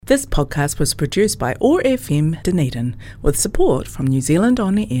This podcast was produced by OAR FM Dunedin with support from New Zealand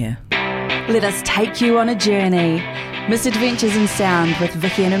On Air. Let us take you on a journey. Misadventures in Sound with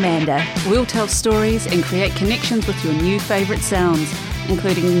Vicky and Amanda. We'll tell stories and create connections with your new favourite sounds,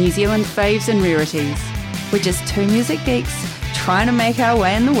 including New Zealand faves and rarities. We're just two music geeks trying to make our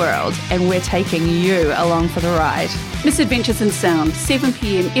way in the world, and we're taking you along for the ride. Misadventures in Sound, 7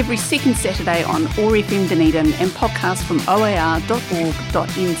 p.m. every second Saturday on OAR FM Dunedin and podcast from oar.org.nz.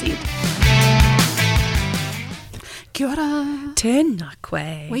 Kia ora. Tēnā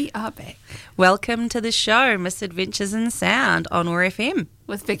koe. We are back Welcome to the show, Misadventures in Sound on OAR FM.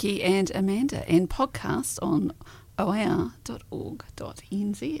 with Vicky and Amanda and podcast on oar.org.nz.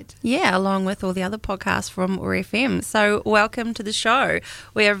 Yeah, along with all the other podcasts from OAR FM. So welcome to the show.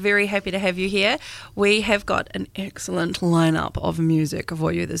 We are very happy to have you here. We have got an excellent lineup of music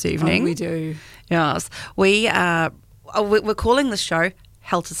for you this evening. Oh, we do. Yes. We're calling this show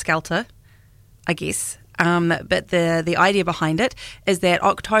Helter, Skelter, I guess. But the idea behind it is that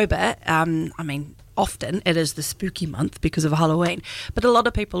October, often it is the spooky month because of Halloween, but a lot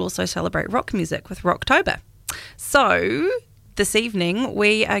of people also celebrate rock music with Rocktober. So this evening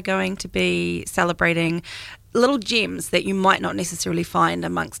we are going to be celebrating little gems that you might not necessarily find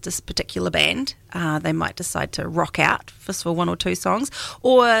amongst this particular band. They might decide to rock out for one or two songs,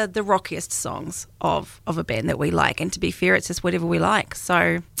 or the rockiest songs of a band that we like. And to be fair, it's just whatever we like.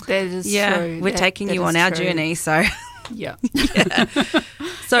 So That is true. we're taking you on our journey. So Yeah. yeah.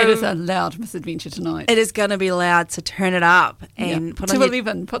 So it is a loud misadventure tonight. it is going to be loud. So turn it up and put to on your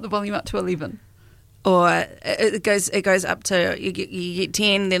 11. Put the volume up to 11. or it goes up to you get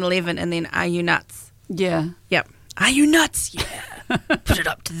 10, then 11, and then Are You Nuts? Yeah. Yep. Are you nuts? Yeah. Put it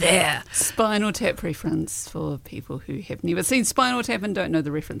up to there. Spinal Tap reference for people who have never seen Spinal Tap and don't know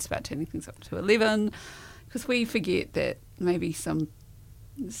the reference about turning things up to 11, because we forget that maybe some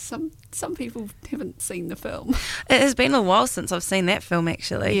people haven't seen the film. It has been a while since I've seen that film,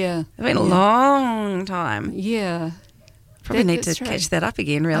 actually. Yeah. It's been a long time. Yeah. Probably need to that's true. catch that up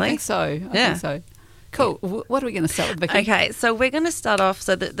again, really. I think so. I think so. Cool. What are we going to start with, Vicky? Okay, so we're going to start off.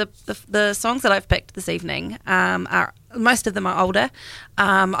 So the songs that I've picked this evening are most of them are older.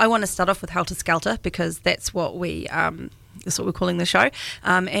 I want to start off with Helter Skelter because that's what we're calling the show.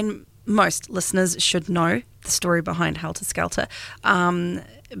 And most listeners should know the story behind Helter Skelter.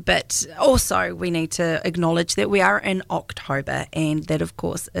 But also we need to acknowledge that we are in October, and that of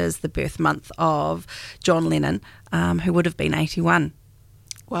course is the birth month of John Lennon, who would have been 81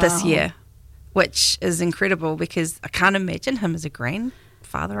 this year. Which is incredible because I can't imagine him as a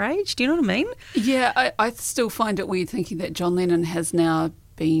grandfather age. Do you know what I mean? Yeah, I still find it weird thinking that John Lennon has now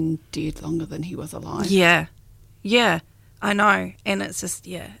been dead longer than he was alive. Yeah, I know. And it's just,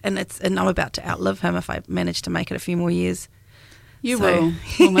 and I'm about to outlive him if I manage to make it a few more years. You will.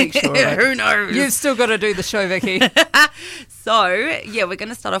 We'll make sure. Right? Who knows? You've still got to do the show, Vicky. So, we're going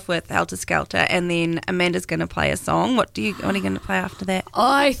to start off with Helter Skelter, and then Amanda's going to play a song. What are you going to play after that?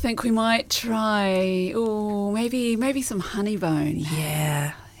 I think we might try, maybe some Honeybone.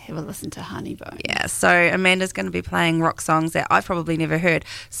 Yeah. Have a listen to Honeybone. Yeah, so Amanda's going to be playing rock songs that I've probably never heard.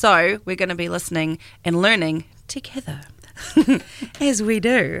 So we're going to be listening and learning together, as we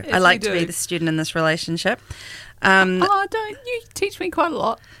do. I like to be the student in this relationship. Don't you teach me quite a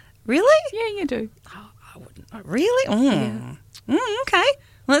lot? Really? Yeah, you do. Oh, I wouldn't. Really? Okay.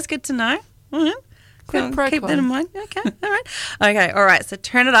 Well, that's good to know. Keep that in mind. Okay. All right. So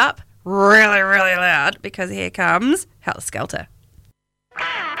turn it up really, really loud because here comes Helter Skelter. When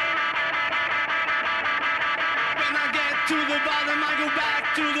I get to the bottom, I go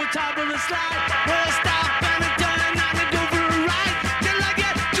back to the top of the slide. Where I stop and I turn and I go for a ride. Till I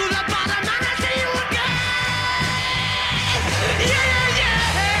get to the bottom and I see you again. Yeah.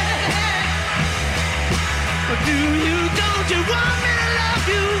 But don't you want me to love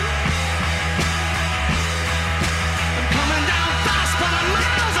you? I'm coming down fast, but I'm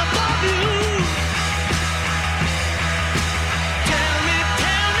miles above you. Tell me,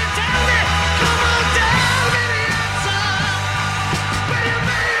 come on, tell me the answer. Well, you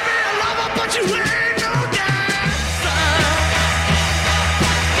may be a lover, but you ain't no dancer.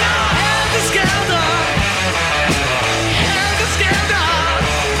 Now, Helter Skelter, Helter Skelter,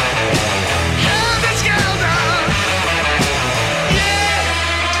 Helter Skelter. Yeah.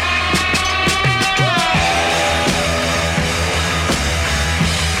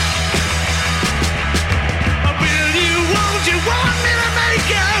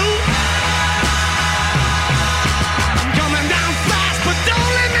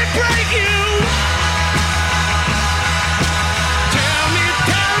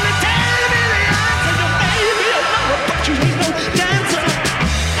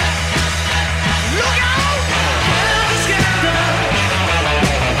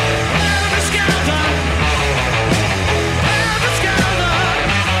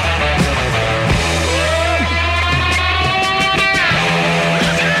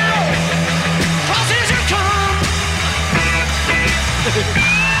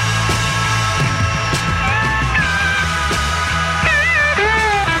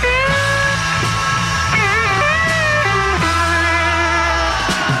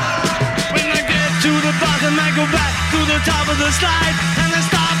 the slide, and I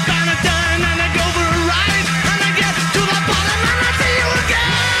stop and I turn and I go for a ride, and I get to the bottom and I see you again.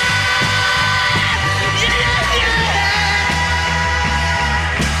 Yeah, yeah.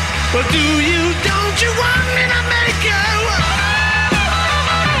 Well, don't you want me to make you?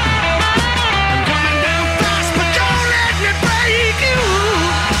 I'm coming down fast, but don't let me break you.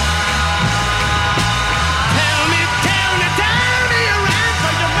 Tell me your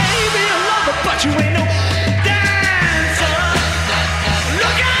answer, you may be a lover, but you ain't no dancer.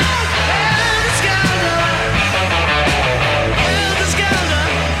 Look out, Helter Skelter. Helter Skelter.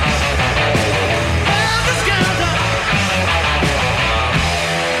 Helter Skelter.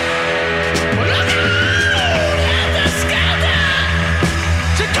 Look out, Helter Skelter.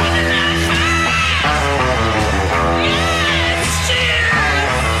 You're coming down fast. Yes, she is.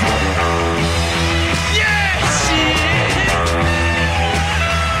 Yes, she is.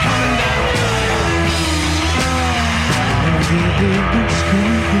 Coming down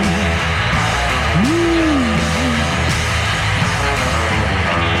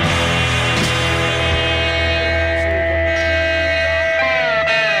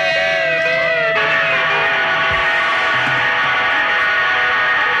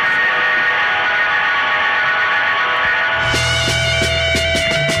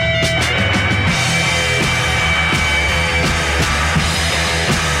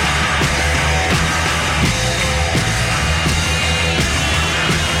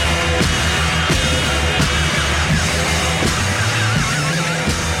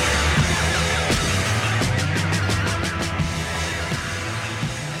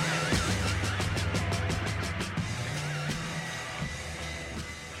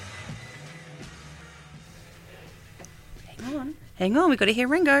Hang on, we've got to hear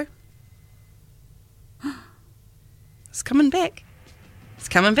Ringo. It's coming back. It's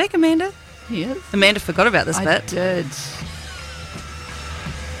coming back, Amanda. Yes. Amanda forgot about this I bit. did.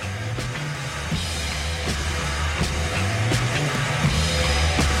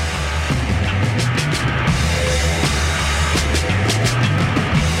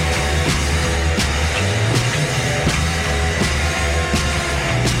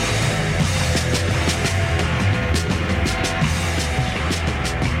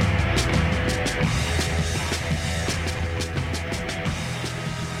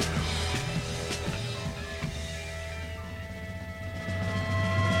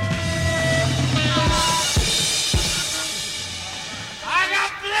 I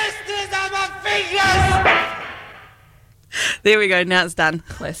got blisters on my fingers. There we go, now it's done.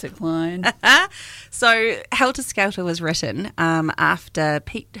 Classic line. So, Helter Skelter was written after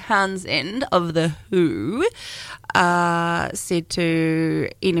Pete Townsend of The Who said to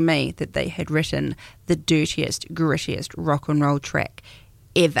NME that they had written the dirtiest, grittiest rock and roll track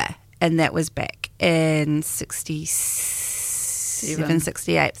ever. And that was back in 67,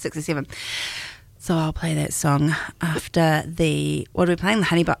 68, 67. So I'll play that song after what are we playing? The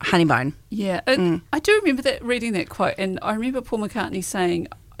Honeybone. Yeah, I do remember reading that quote, and I remember Paul McCartney saying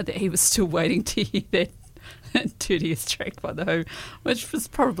that he was still waiting to hear that dirtiest track by The Who, which was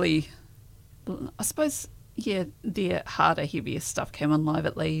probably, I suppose, yeah, their harder, heavier stuff came on live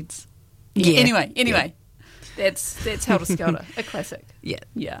at Leeds. Yeah. Anyway, Yeah. that's Helter Skelter, a classic. Yeah.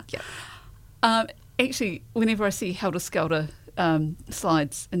 Yeah. Yeah. Actually, whenever I see Helter Skelter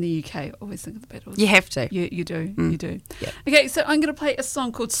slides in the UK, I always think of the Beatles. You have to. You do. You do. Yeah. Okay, so I'm going to play a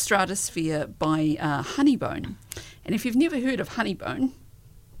song called Stratosphere by Honeybone. And if you've never heard of Honeybone,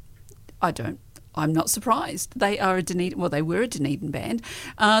 I'm not surprised. They are they were a Dunedin band.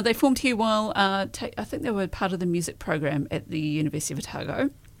 They formed here while, I think they were part of the music program at the University of Otago.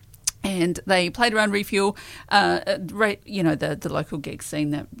 And they played around Refuel, the local gig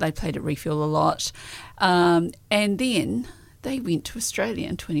scene. That they played at Refuel a lot. And then they went to Australia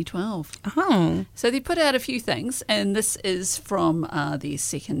in 2012. Oh. So they put out a few things, and this is from their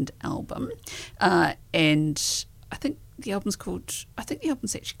second album. And I think the album's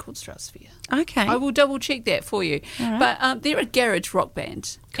actually called Stratosphere. Okay. I will double check that for you. All right. But they're a garage rock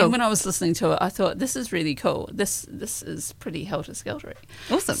band. Cool. And when I was listening to it, I thought, this is really cool. This is pretty Helter Skelter.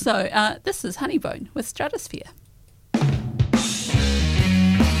 Awesome. So this is Honeybone with Stratosphere.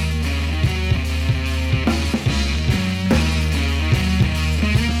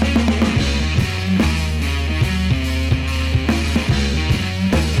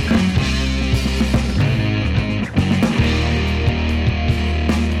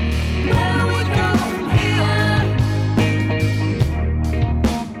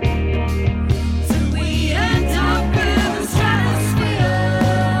 We end up in the stratosphere.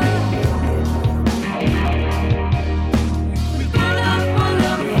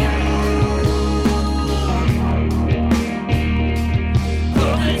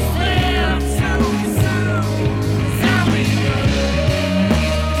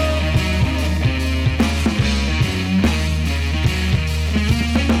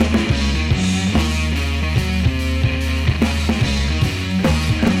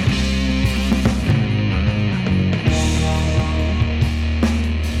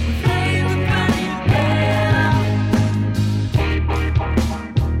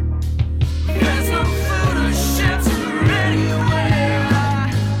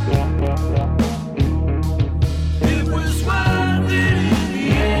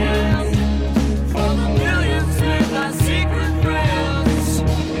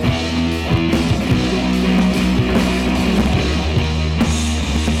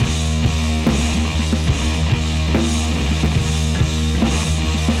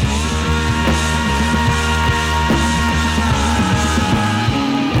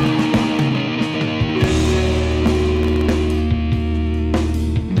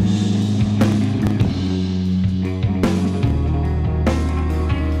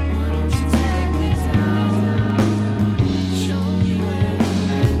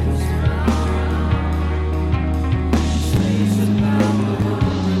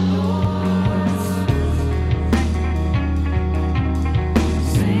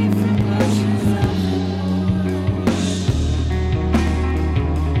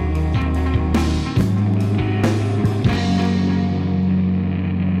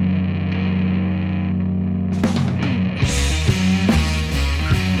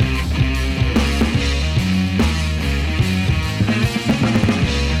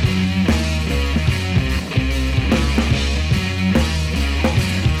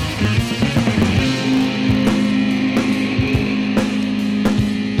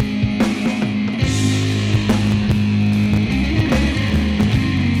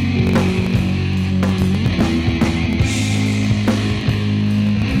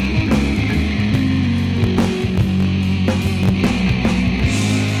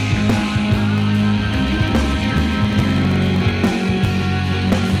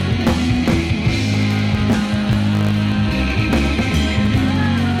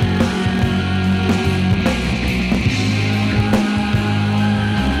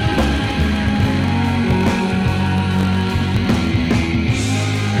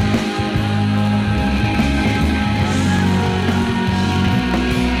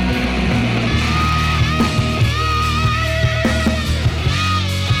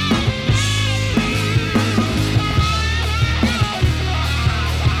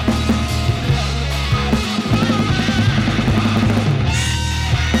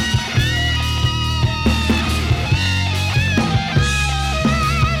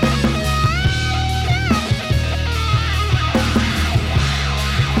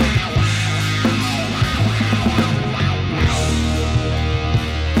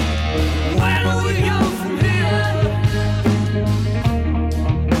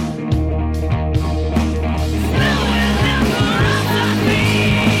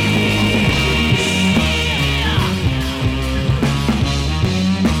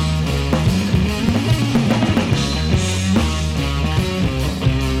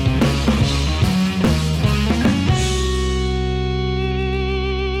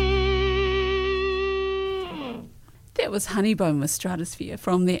 That was Honeybone with Stratosphere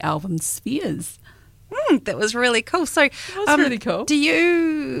from their album Spheres. That was really cool. So, It was really cool. Do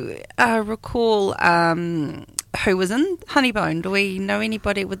you recall who was in Honeybone? Do we know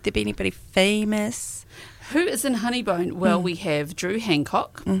anybody? Would there be anybody famous? Who is in Honeybone? Well, we have Drew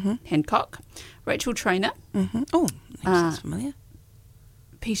Hancock, Rachel Trainer, Oh, sounds familiar.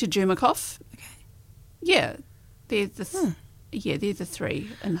 Peter Jurmakoff. Okay. Yeah, they're the three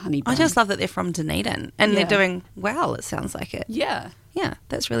in Honeybone. I just love that they're from Dunedin and they're doing well. It sounds like it. Yeah,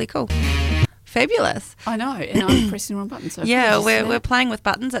 That's really cool. Fabulous. I know, and I'm pressing the wrong button. So Yeah, apologies for we're that. playing with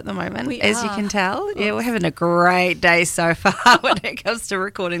buttons at the moment, We as you are. can tell. Yeah, we're having a great day so far when it comes to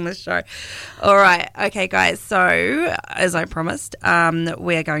recording this show. All right, okay, guys. So, as I promised,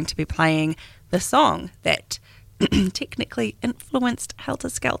 we're going to be playing the song that technically influenced Helter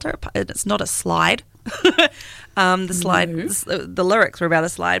Skelter. It's not a slide. The lyrics were about a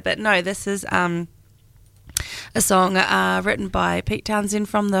slide, but no, this is a song written by Pete Townsend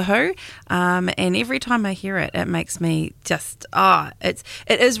from The Who, and every time I hear it, it makes me just, it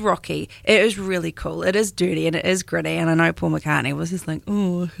is rocky, it is really cool, it is dirty, and it is gritty, and I know Paul McCartney was just like,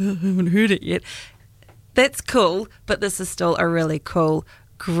 oh, I haven't heard it yet. That's cool, but this is still a really cool,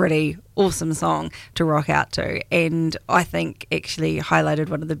 gritty, awesome song to rock out to, and I think actually highlighted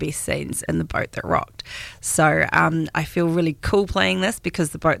one of the best scenes in The Boat That Rocked. So I feel really cool playing this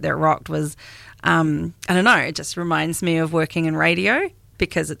because The Boat That Rocked was, I don't know, it just reminds me of working in radio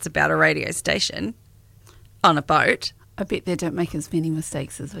because it's about a radio station on a boat. I bet they don't make as many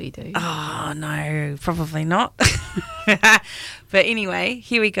mistakes as we do. Oh, no, probably not. But anyway,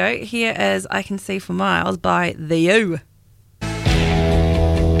 here we go. Here is I Can See for Miles by The U.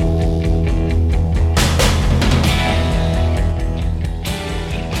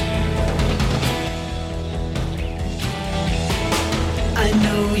 I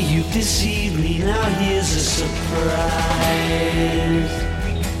know you've deceived me, now here's a surprise.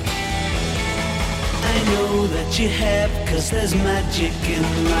 I know that you have, 'cause there's magic in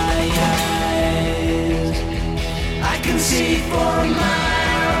my eyes. I can see for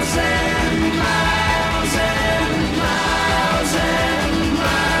miles and miles and miles and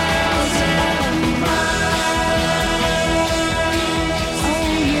miles and miles.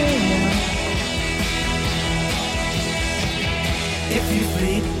 Oh yeah. If you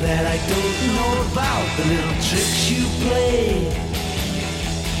think that I don't know about the little tricks you play,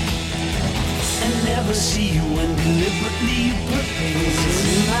 and never see you when deliberately you put things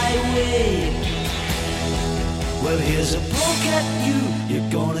in my way, well, here's a poke at you. You're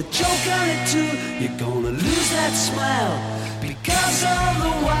gonna choke on it too. You're gonna lose that smile because all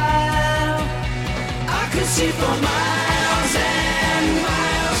the while I could see for miles and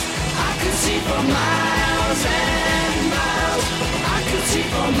miles. I could see for miles and miles. I could see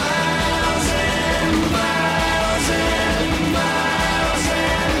for miles and miles and miles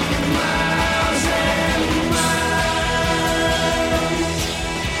and miles and miles.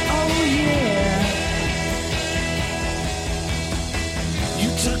 Oh yeah. You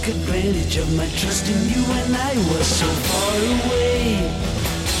took advantage of my trust in you when I was so far away.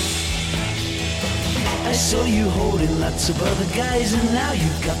 I saw you holding lots of other guys, and now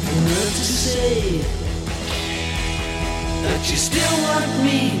you've got the nerve to say that you still want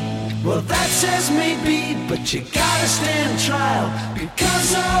me. Well, that says maybe, but you gotta stand trial,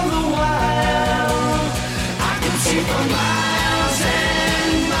 because all the while I can see for miles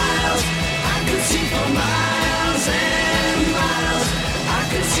and miles. I can see for miles and miles. I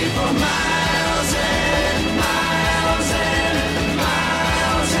can see for miles and miles and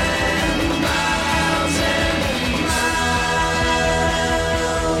miles and miles and miles.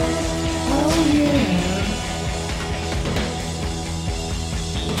 Oh yeah.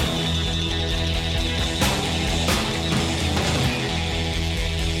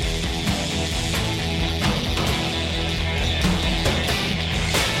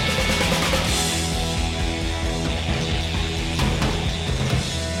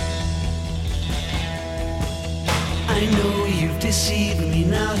 I know you've deceived me,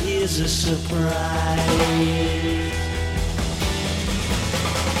 now here's a surprise.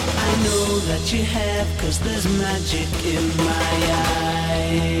 I know that you have, 'cause there's magic in my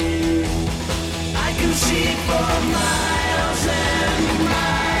eyes. I can see for miles and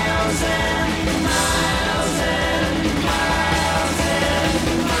miles and miles and miles and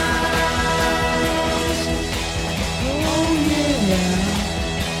miles. Oh yeah.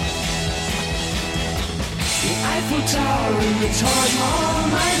 The Eiffel Tower and the Taj Mahal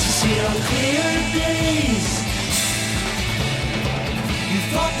nights to see on clear days. You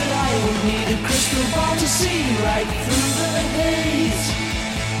thought that I would need a crystal ball to see right through the haze.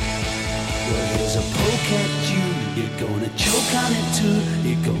 Well, here's a poke at you. You're gonna choke on it too.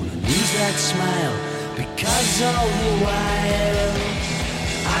 You're gonna lose that smile, because all the while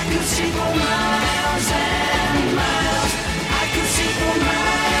I could see for miles and miles. I could see for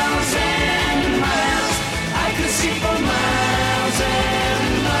miles and miles. I could see for miles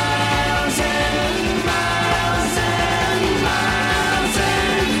and miles and miles and miles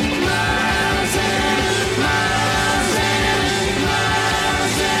and miles and miles and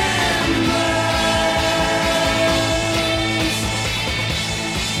miles and miles.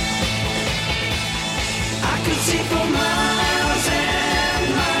 I could see for miles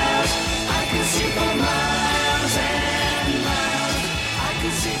and miles. I could see for miles and miles. I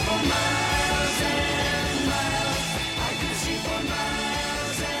could see for miles and miles. I could see for miles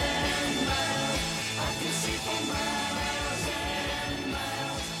and miles. I could see for miles and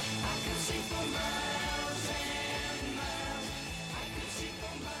miles. I could see for miles and miles. I could see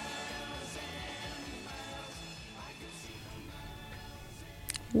for miles and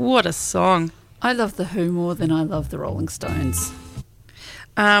miles. What a song. I love The Who more than I love the Rolling Stones.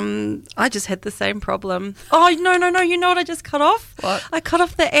 I just had the same problem. Oh, no. You know what I just cut off? What? I cut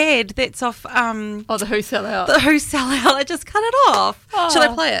off the ad that's off Oh, The Who Sell Out. the Who Sell Out. I just cut it off. Oh. Should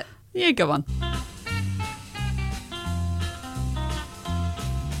I play it? Yeah, go on.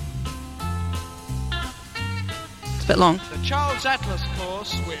 It's a bit long. The Charles Atlas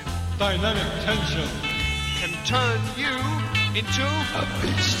course with dynamic tension can turn you into a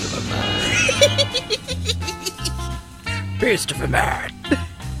beast of a man. Beast of a man.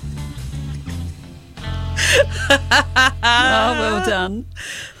 Oh, well done.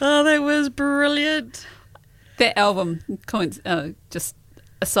 Oh, that was brilliant. That album, just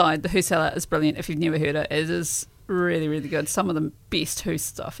aside, The Who Sell Out is brilliant. If you've never heard it, it is really, really good. Some of the best Who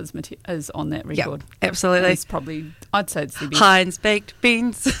stuff is on that record. Yeah, absolutely. It's probably, I'd say it's the best. Heinz baked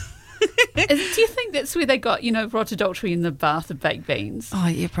beans. Do you think that's where they got, Rod Adultery in the bath of baked beans? Oh,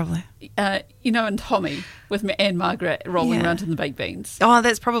 yeah, probably. And Tommy with Anne Margaret rolling Yeah. around in the baked beans. Oh,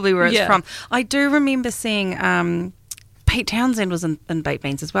 that's probably where it's Yeah. from. I do remember seeing Pete Townsend was in baked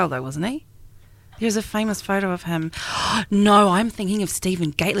beans as well, though, wasn't he? There's a famous photo of him. No, I'm thinking of Stephen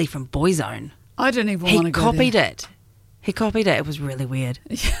Gately from Boyzone. I didn't even want He to go copied there. it. He copied it. It was really weird.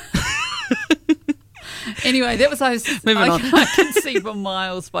 Anyway, that was Moving on. I Can See for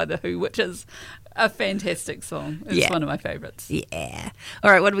Miles by The Who, which is a fantastic song. It's Yeah. one of my favourites. Yeah.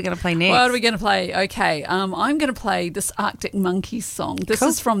 All right, what are we going to play next? What are we going to play? Okay, I'm going to play this Arctic Monkeys song. This Cool.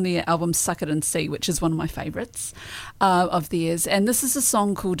 is from their album Suck It and See, which is one of my favourites of theirs. And this is a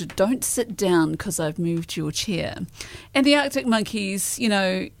song called Don't Sit Down 'Cause I've Moved Your Chair. And the Arctic Monkeys,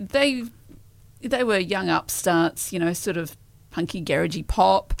 they were young upstarts, sort of punky, garagey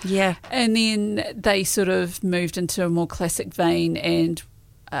pop. Yeah. And then they sort of moved into a more classic vein, and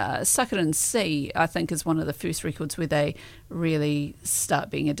Suck It and See, I think, is one of the first records where they really start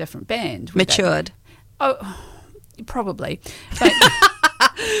being a different band. where they- Matured. Probably. But,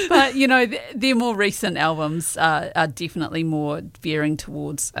 but their more recent albums are definitely more veering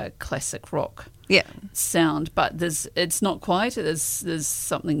towards a classic rock Yeah. sound, but it's not quite. There's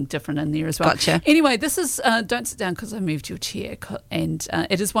something different in there as well. Gotcha. Anyway, this is Don't Sit Down 'Cause I Moved Your Chair, and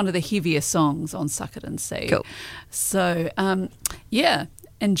it is one of the heavier songs on Suck It and See. Cool. So,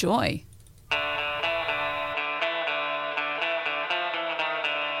 enjoy.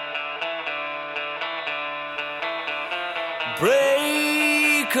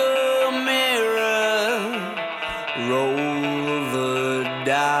 Break a mirror, roll the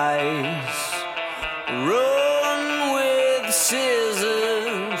dice, run with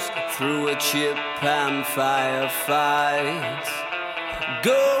scissors through a chip and firefight,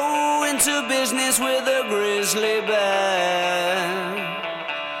 go into business with a grizzly bear,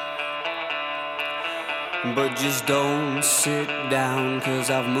 but just don't sit down 'cause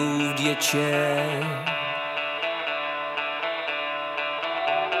I've moved your chair.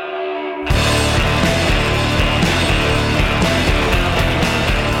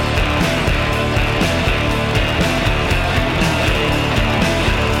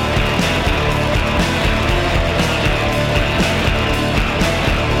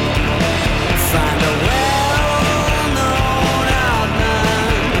 Find a well-known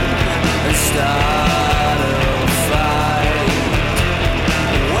outman and start a fight.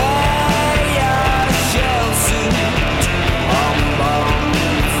 Wear your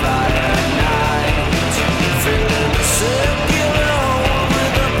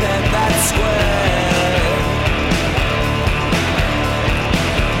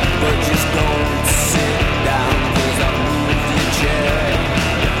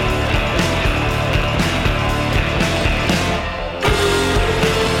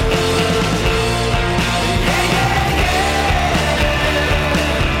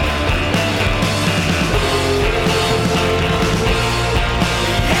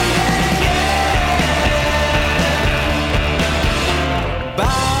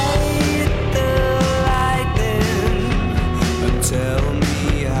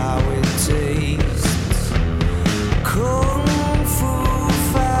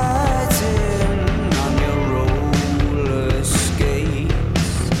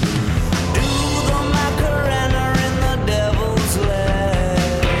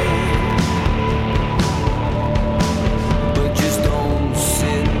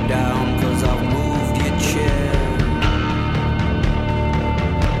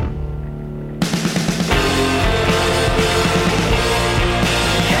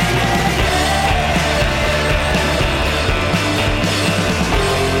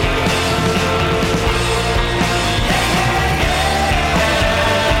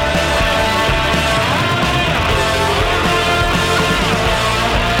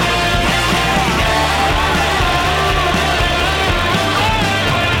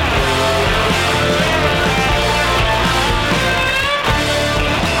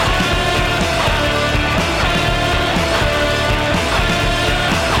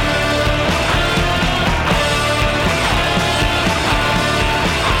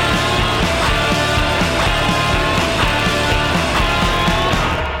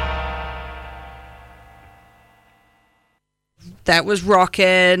That was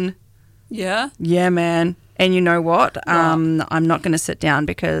rockin'. Yeah? Yeah, man. And you know what? What? I'm not going to sit down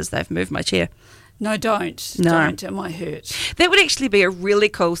because they've moved my chair. No, don't. No. Don't. It might hurt. That would actually be a really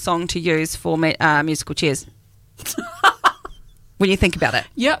cool song to use for musical chairs. When you think about it.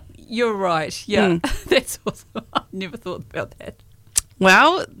 Yep, you're right. Yeah, that's awesome. I never thought about that.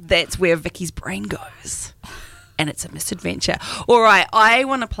 Well, that's where Vicky's brain goes. And it's a misadventure. All right, I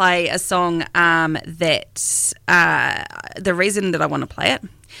want to play a song that the reason that I want to play it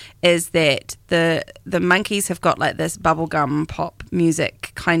is that the Monkees have got like this bubblegum pop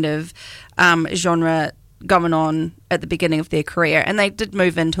music kind of genre going on at the beginning of their career, and they did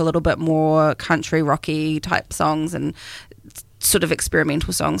move into a little bit more country rocky type songs and sort of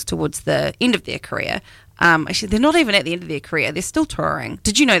experimental songs towards the end of their career. Actually, they're not even at the end of their career. They're still touring.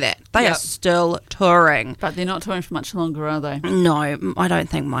 Did you know that? They are still touring. But they're not touring for much longer, are they? No, I don't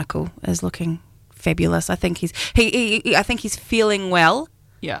think Michael is looking fabulous. I think I think he's feeling well.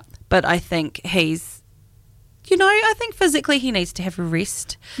 Yeah. But I think he's, I think physically he needs to have a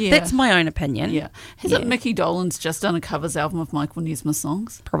rest. Yeah. That's my own opinion. Yeah. Hasn't Mickey Dolenz just done a covers album of Michael Nesmith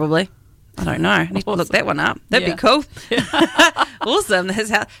songs? Probably. I don't know. I need to look that one up. That'd be cool. Awesome. That's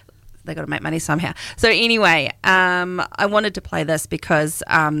how they got to make money somehow. So anyway, I wanted to play this because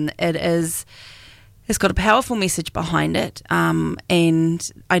it's got a powerful message behind it.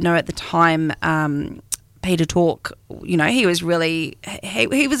 And I know at the time, Peter Tork, he was really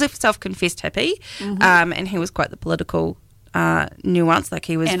he was a self-confessed hippie, and he was quite the political nuance. Like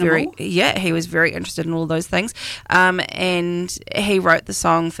he was he was very interested in all those things, and he wrote the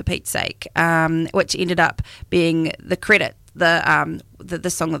song For Pete's Sake, which ended up being the credit. The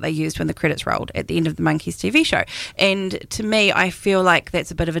song that they used when the credits rolled at the end of the Monkees TV show. And to me, I feel like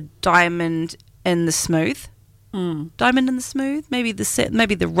that's a bit of a diamond in the smooth. Diamond in the smooth? Maybe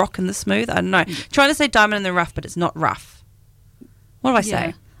the rock in the smooth? I don't know. Trying to say diamond in the rough, but it's not rough. What do I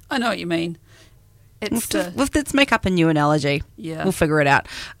say? I know what you mean. Let's make up a new analogy. Yeah. We'll figure it out.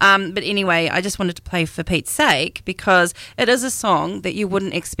 But anyway, I just wanted to play For Pete's Sake because it is a song that you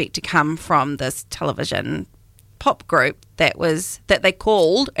wouldn't expect to come from this television pop group that they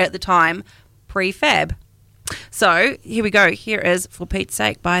called at the time prefab. So here we go. Here is For Pete's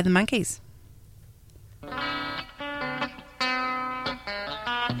Sake by the Monkees.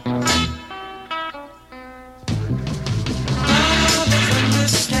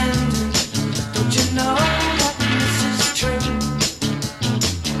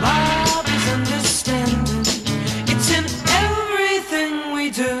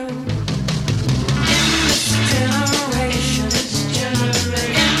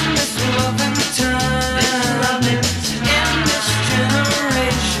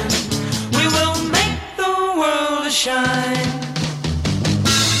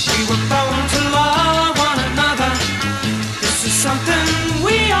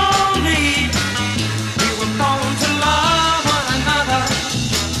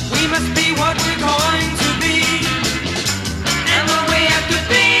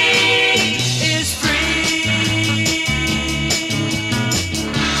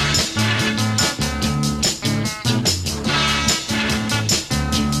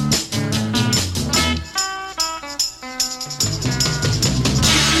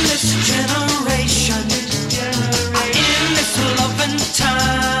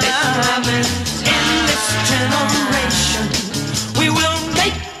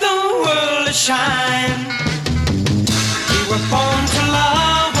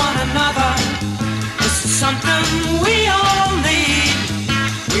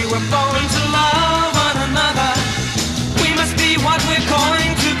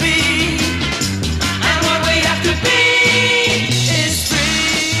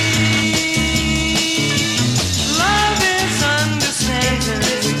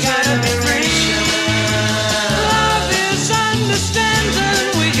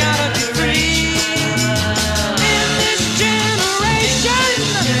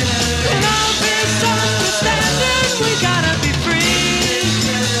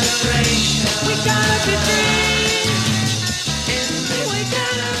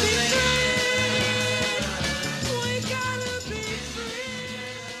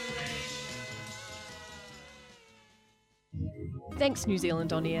 Thanks, New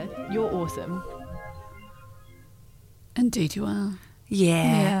Zealand On Air. You're awesome. Indeed you are.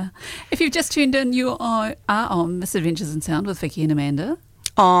 Yeah. If you've just tuned in, you are on Misadventures in Sound with Vicky and Amanda.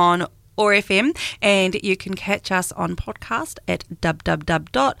 On OAR FM, and you can catch us on podcast at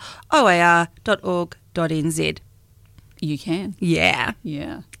www.oar.org.nz. You can. Yeah.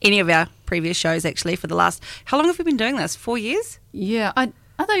 Yeah. Any of our previous shows, actually, for the last... How long have we been doing this? 4 years? Yeah.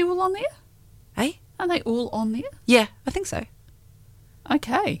 Are they all on there? Eh? Are they all on there? Yeah, I think so.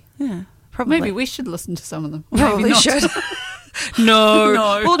 Okay. Yeah, probably. Maybe we should listen to some of them. Probably Maybe not. should. No.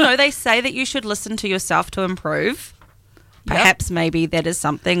 No. Well, no, they say that you should listen to yourself to improve. Perhaps maybe that is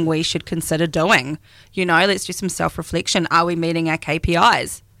something we should consider doing. Let's do some self-reflection. Are we meeting our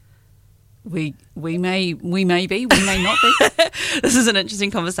KPIs? We may be, we may not be. This is an interesting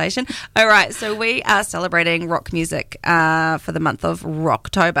conversation. All right, so we are celebrating rock music for the month of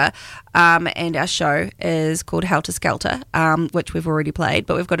Rocktober, and our show is called Helter, Skelter, which we've already played,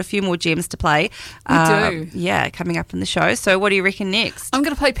 but we've got a few more gems to play. We do. Yeah, coming up in the show. So what do you reckon next? I'm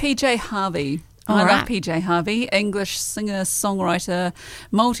going to play PJ Harvey. I love PJ Harvey, English singer, songwriter,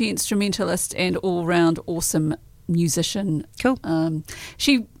 multi-instrumentalist, and all-round awesome musician. Cool.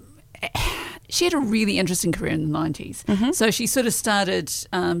 She had a really interesting career in the 90s. Mm-hmm. So she sort of started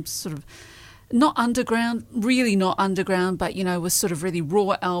sort of not underground, but, was sort of really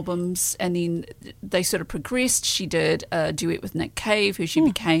raw albums. And then they sort of progressed. She did a duet with Nick Cave, who she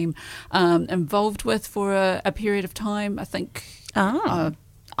became involved with for a period of time, I think.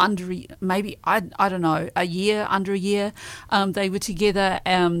 Under a year. They were together,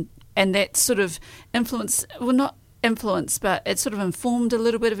 and that sort of influence, well, not influence, but it sort of informed a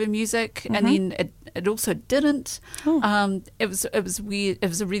little bit of her music, and then it also didn't. It was weird. It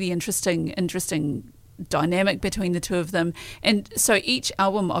was a really interesting dynamic between the two of them, and so each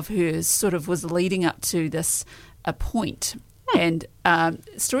album of hers sort of was leading up to this a point. And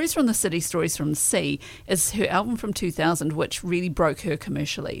Stories from the City, Stories from the Sea is her album from 2000, which really broke her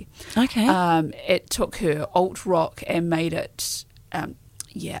commercially. Okay. It took her alt rock and made it,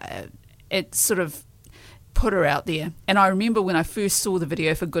 it sort of put her out there. And I remember when I first saw the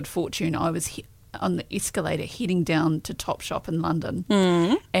video for Good Fortune, I was on the escalator heading down to Topshop in London.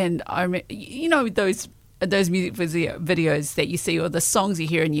 And I remember, those music videos that you see, or the songs you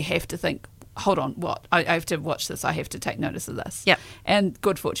hear and you have to think, hold on, what? I have to watch this. I have to take notice of this. Yep. And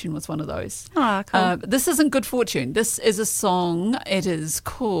Good Fortune was one of those. Oh, cool. This isn't Good Fortune. This is a song. It is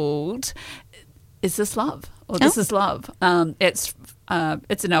called Is This Love? Or This Is Love. It's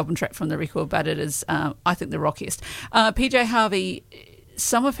an album track from the record, but it is, I think, the rockiest. PJ Harvey,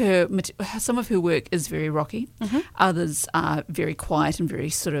 some of her work is very rocky. Others are very quiet and very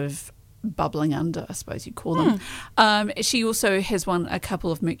sort of bubbling under, I suppose you'd call them. She also has won a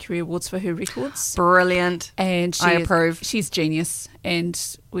couple of Mercury Awards for her records. Brilliant. And I approve. She's genius, and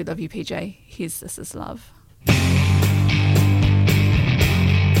we love you, PJ. Here's This Is Love.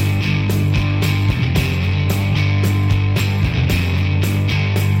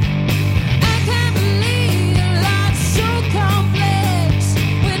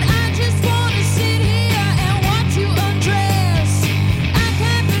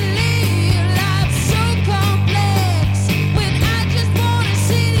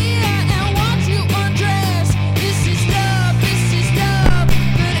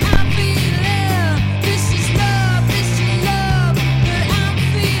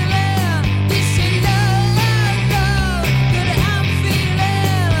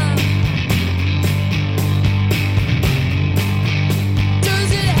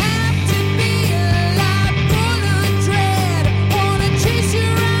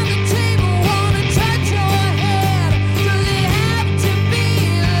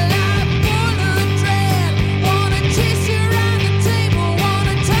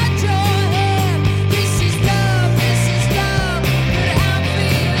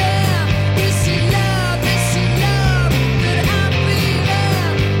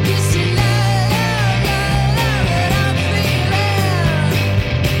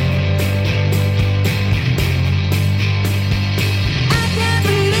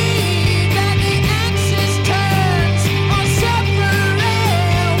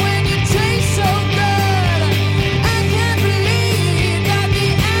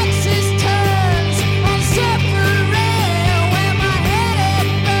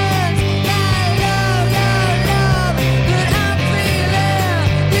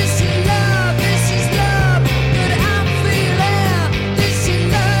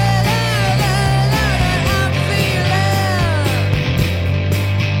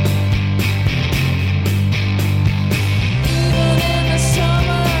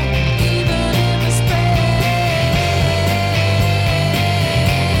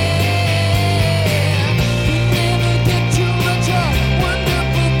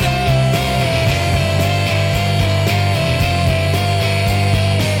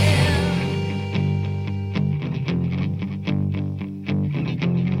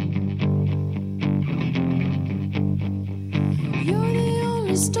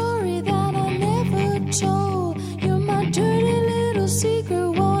 Story that I never told. You're my dirty little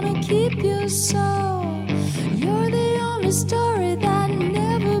secret, wanna keep you so. You're the only story that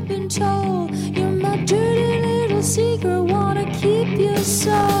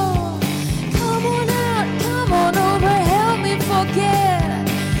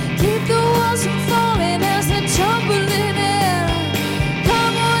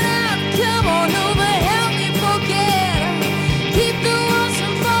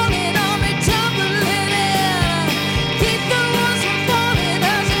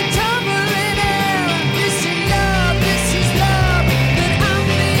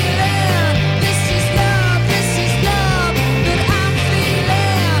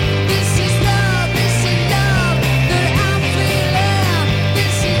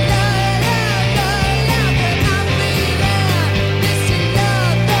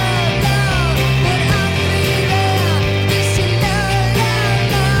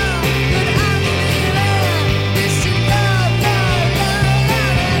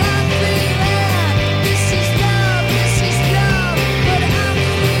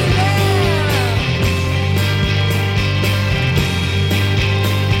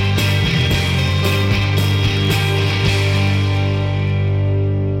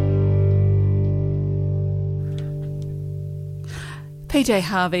PJ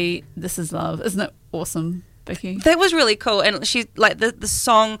Harvey, This Is Love. Isn't it awesome, Vicky? That was really cool, and she's like the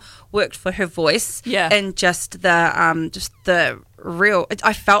song worked for her voice, and just the real.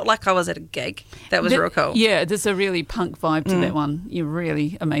 I felt like I was at a gig. That was real cool. Yeah, there's a really punk vibe to that one. You're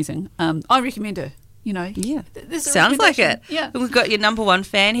really amazing. I recommend her. Yeah, there's a sounds like it. Yeah, we've got your number one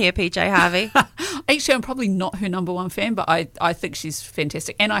fan here, PJ Harvey. Actually, I'm probably not her number one fan, but I think she's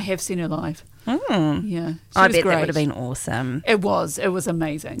fantastic, and I have seen her live. Yeah, I bet that would have been awesome. It was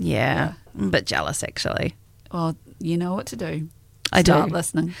amazing. Yeah, I'm a bit jealous actually. Well, you know what to do. I Start do.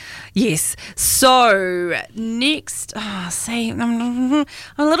 listening. Yes. So next, I'm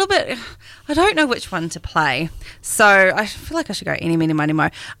a little bit. I don't know which one to play. So I feel like I should go Eeny, Meeny, Miny, Mo.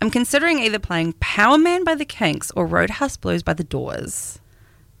 I'm considering either playing Power Man by the Kinks or Roadhouse Blues by the Doors.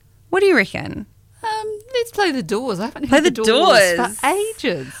 What do you reckon? Let's play the Doors. I haven't Play heard the the Doors Doors for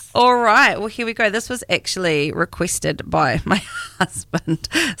ages. All right. Well, here we go. This was actually requested by my husband,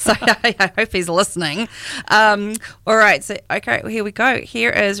 so I hope he's listening. All right. So, okay, well, here we go. Here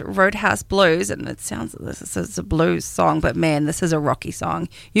is Roadhouse Blues, and it sounds this is a blues song, but man, this is a rocky song.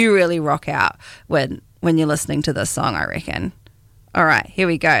 You really rock out when you're listening to this song, I reckon. All right. Here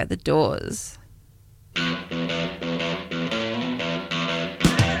we go. The Doors.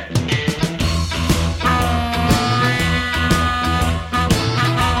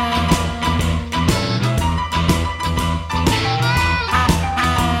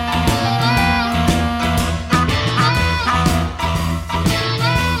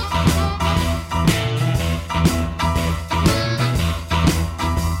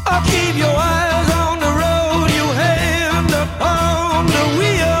 Keep your eyes on the road, your hand upon the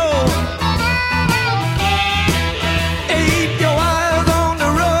wheel. Keep your eyes on the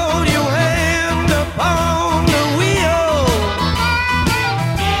road, your hand upon the wheel.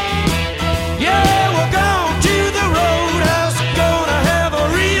 Yeah, we're going to the roadhouse, gonna have a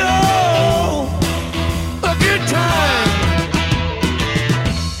good time.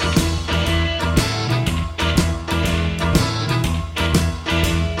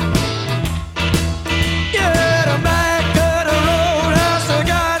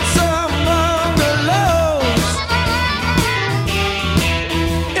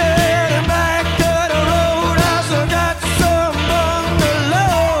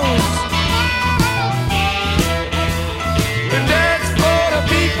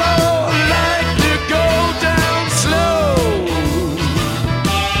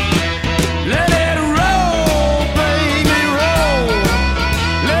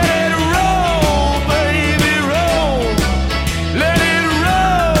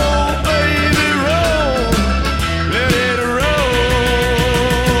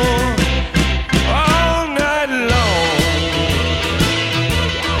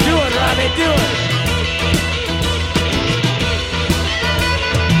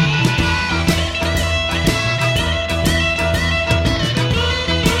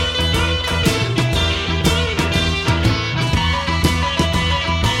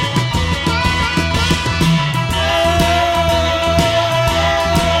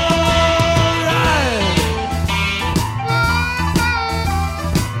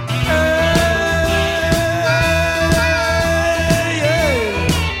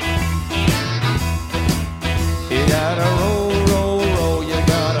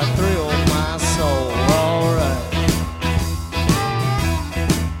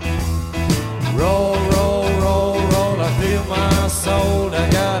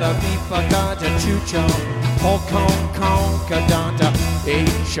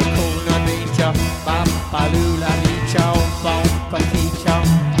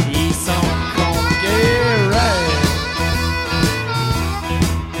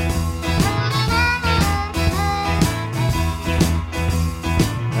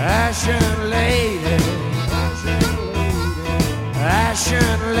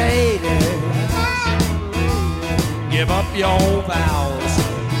 Give up your vows.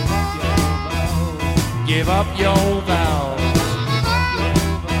 Give up your vows.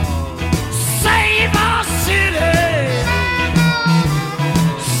 Save our city.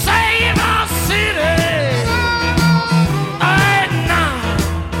 Save our city. And now.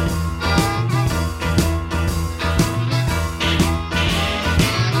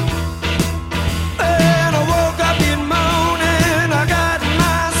 And I woke up in the morning, I got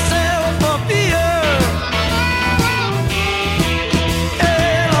myself a beer.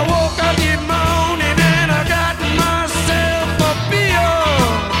 And I woke up in the morning and I got myself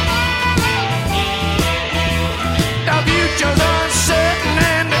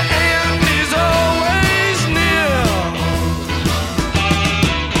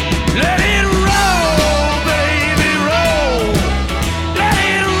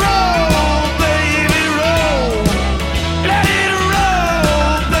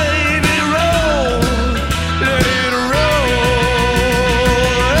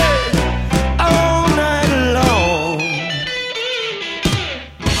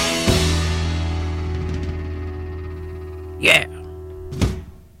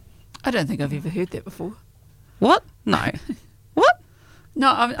I don't think I've ever heard that before. What? No. What? No,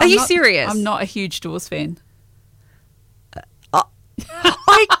 Are you serious? I'm not a huge Doors fan.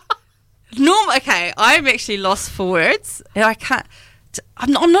 Okay, I'm actually lost for words, and I can't.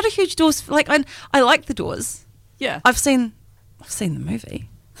 I'm not a huge Doors. Like I like the Doors. Yeah, I've seen the movie,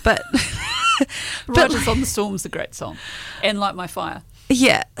 but Riders on the Storm's a great song, and Light My Fire.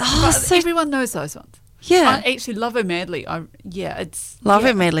 Yeah, everyone knows those ones. Yeah, I actually love her madly. It's Love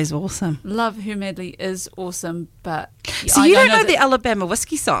Her Madly's awesome. Love Her Madly is awesome, but so you don't know the Alabama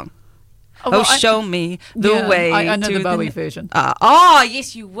Whiskey song? Show me the way. I know the Bowie version.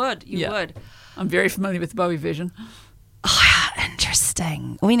 Yes, you would. You would. I'm very familiar with the Bowie version. Oh,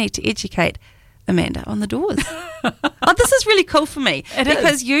 interesting. We need to educate Amanda on the Doors. This is really cool for me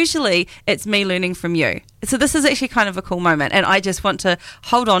because usually it's me learning from you. So this is actually kind of a cool moment, and I just want to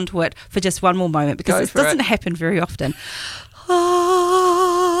hold on to it for just one more moment because this doesn't happen very often.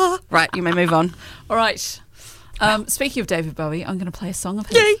 Right, you may move on. All right. Speaking of David Bowie, I'm going to play a song of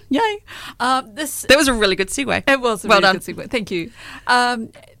his. Yay! That was a really good segue. It was a really good segue. Thank you.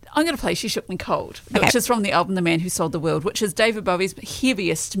 I'm going to play She Shook Me Cold, which is from the album The Man Who Sold the World, which is David Bowie's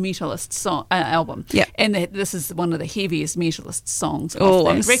heaviest metalist album. Yeah. And this is one of the heaviest metalist songs. Oh,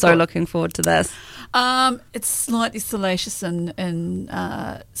 I'm so looking forward to this. It's slightly salacious in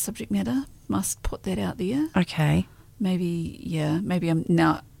subject matter. Must put that out there. Okay. Maybe I'm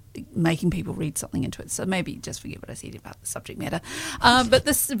now making people read something into it, so maybe just forget what I said about the subject matter. But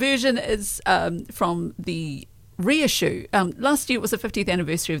this version is from the reissue. Last year it was the 50th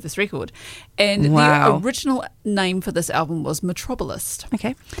anniversary of this record, and the original name for this album was Metrobolist.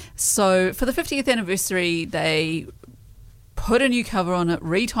 Okay. So for the 50th anniversary, they put a new cover on it,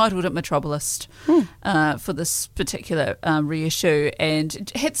 retitled it Metrobolist for this particular reissue, and it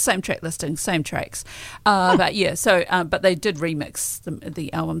had the same track listing, same tracks. But they did remix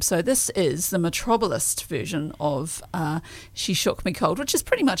the album. So this is the Metrobolist version of She Shook Me Cold, which is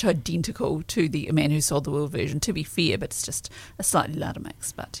pretty much identical to the A Man Who Sold the World version, to be fair, but it's just a slightly louder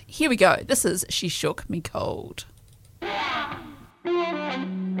mix. But here we go. This is She Shook Me Cold.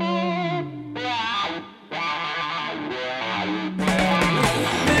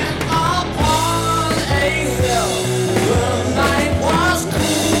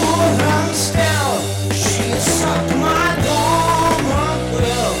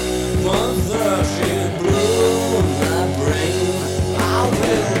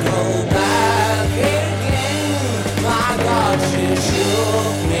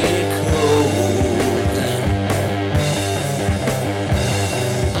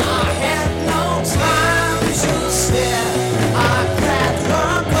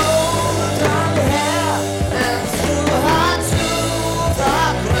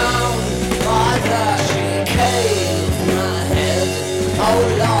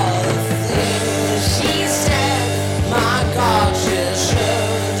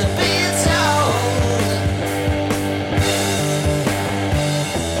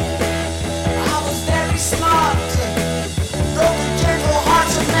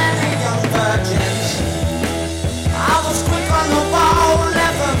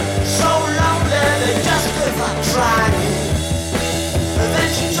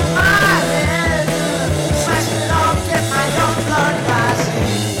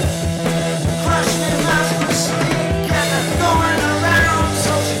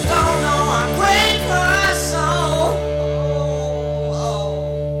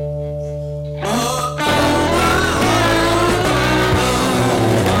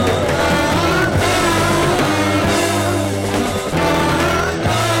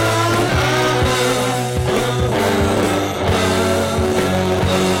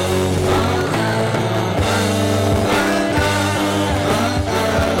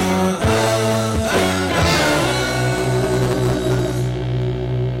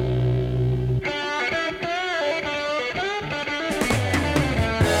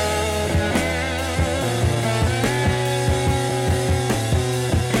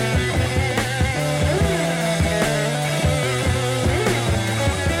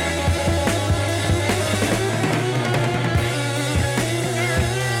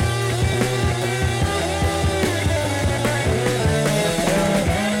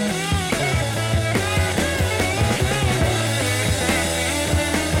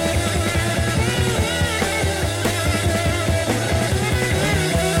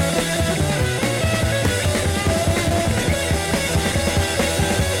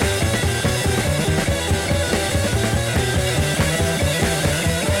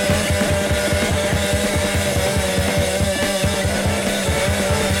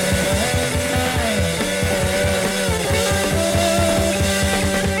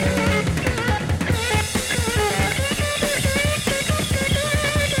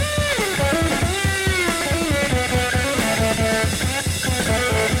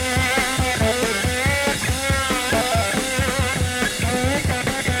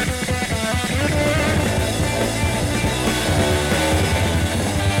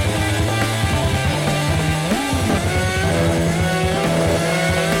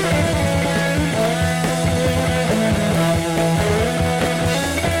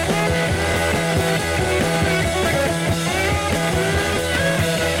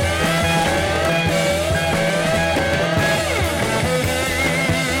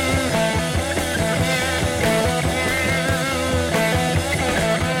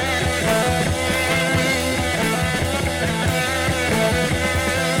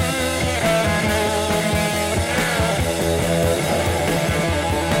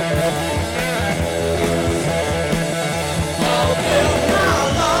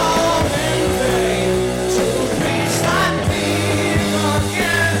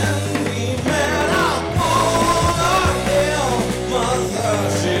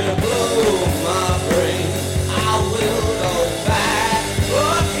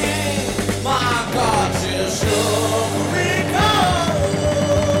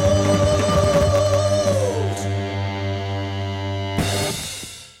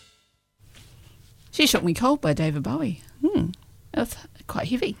 Shook Me Cold by David Bowie. That's quite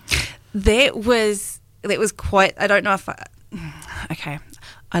heavy. That was quite. I don't know if. Okay,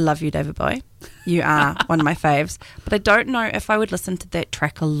 I love you, David Bowie. You are one of my faves, but I don't know if I would listen to that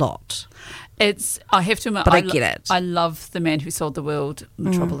track a lot. I have to admit, but I get it. I love The Man Who Sold the World.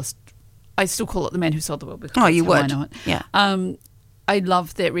 Metropolis. I still call it The Man Who Sold the World because you would. I know it. Yeah. I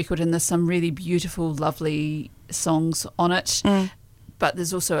love that record, and there's some really beautiful, lovely songs on it. But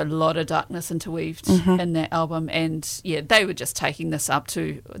there's also a lot of darkness interweaved in that album, and they were just taking this one up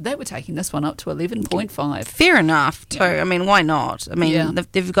to 11.5. Fair enough too. I mean, why not? I mean,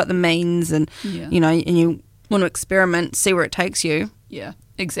 they've got the means, and and you want to experiment, see where it takes you. Yeah,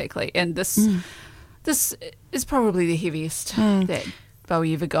 exactly. And this is probably the heaviest that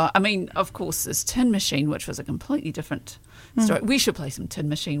Bowie ever got. I mean, of course, there's Tin Machine, which was a completely different story. We should play some Tin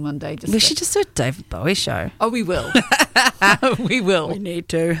Machine one day. We should just do a David Bowie show. Oh, we will. We will. We need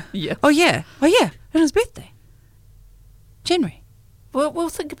to. Yeah. Oh, yeah. On his birthday. January. Well, we'll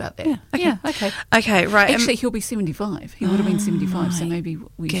think about that. Yeah, okay. Okay, right. Actually, he'll be 75. He would have been 75, so maybe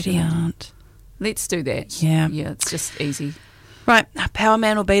we should. Aunt. Let's do that. Yeah. Yeah, it's just easy. Right, Power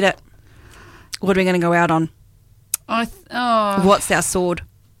Man will beat it. What are we going to go out on? What's our sword?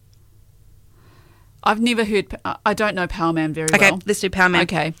 I've never heard. I don't know Power Man very well. Okay, let's do Power Man.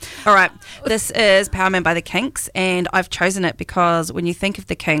 Okay. All right. This is Power Man by the Kinks, and I've chosen it because when you think of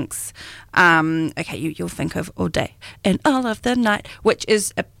the Kinks, you'll think of All Day and All of the Night, which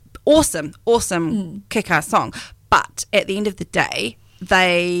is an awesome kick-ass song. But at the end of the day,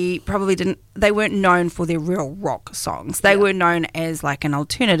 they weren't known for their real rock songs. They were known as like an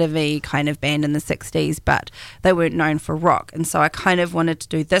alternative-y kind of band in the 60s, but they weren't known for rock. And so I kind of wanted to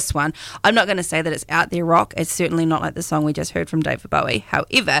do this one. I'm not going to say that it's out there rock. It's certainly not like the song we just heard from David Bowie.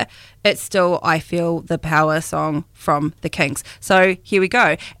 However, it's still, I feel, the power song from the Kinks. So here we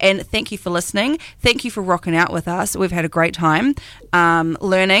go. And thank you for listening. Thank you for rocking out with us. We've had a great time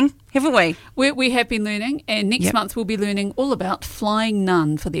learning, haven't we? We have been learning, and next month we'll be learning all about Flying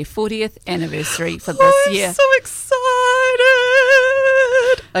Nun for their 40th anniversary for this year. I'm so excited.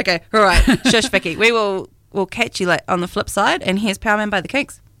 Okay, all right. Shush, Vicky. We'll catch you on the flip side, and here's Power Man by the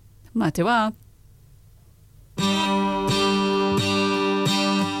Kinks. Mā te wā.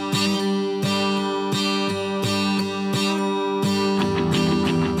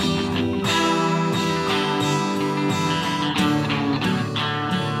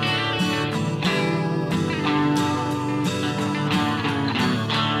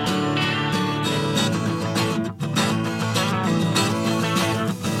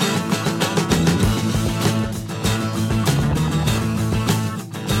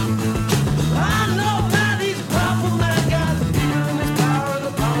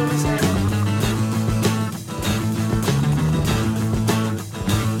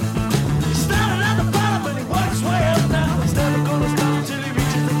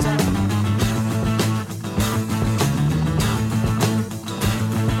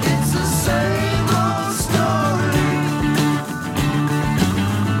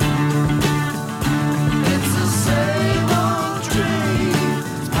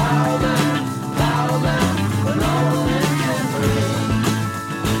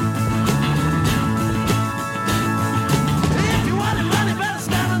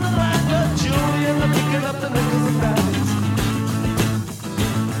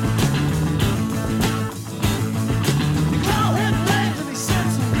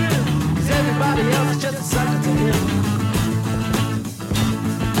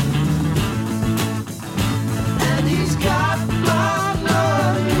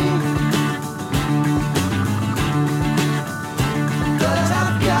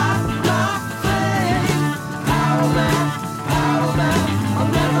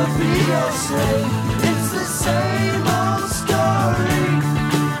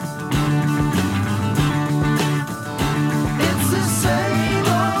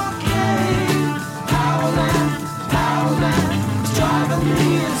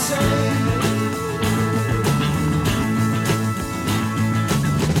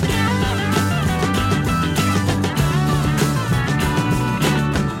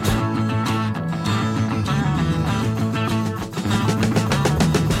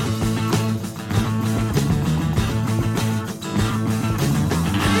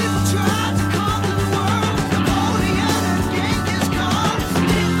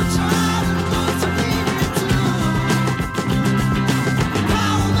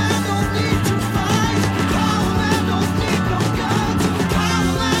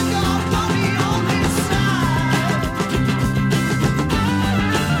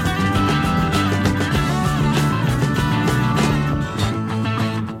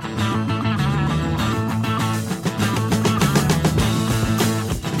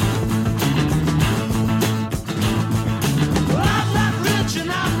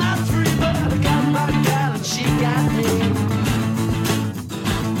 I'm not free, but I got my gal and she got me.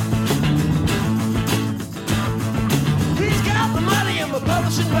 He's got the money and my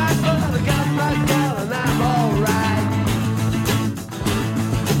publishing right, but I got my gal and I'm alright.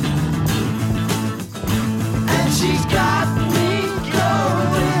 And she's got me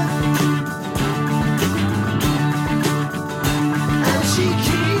going, and she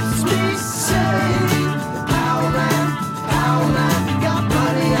keeps me sane. Howlin', howlin', got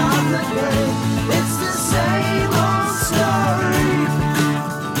money on the brain. It's the same old story.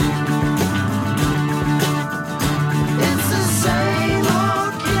 It's the same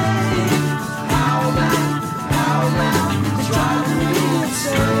old game. Howlin', howlin', it's driving me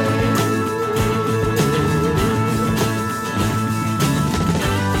insane.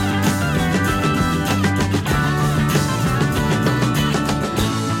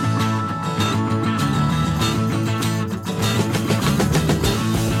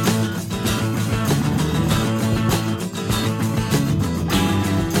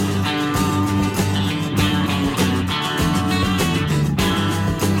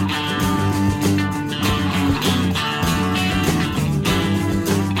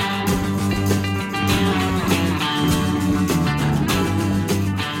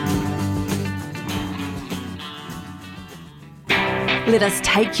 Let us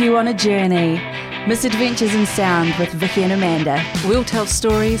take you on a journey. Misadventures in Sound with Vicky and Amanda. We'll tell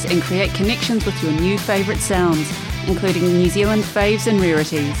stories and create connections with your new favourite sounds, including New Zealand faves and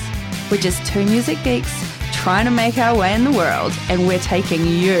rarities. We're just two music geeks trying to make our way in the world, and we're taking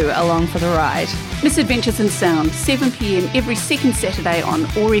you along for the ride. Misadventures in Sound, 7 p.m. every second Saturday on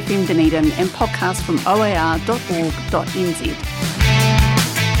OAR FM Dunedin and podcast from oar.org.nz.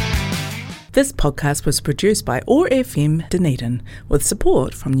 This podcast was produced by OAR FM Dunedin with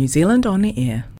support from New Zealand On the Air.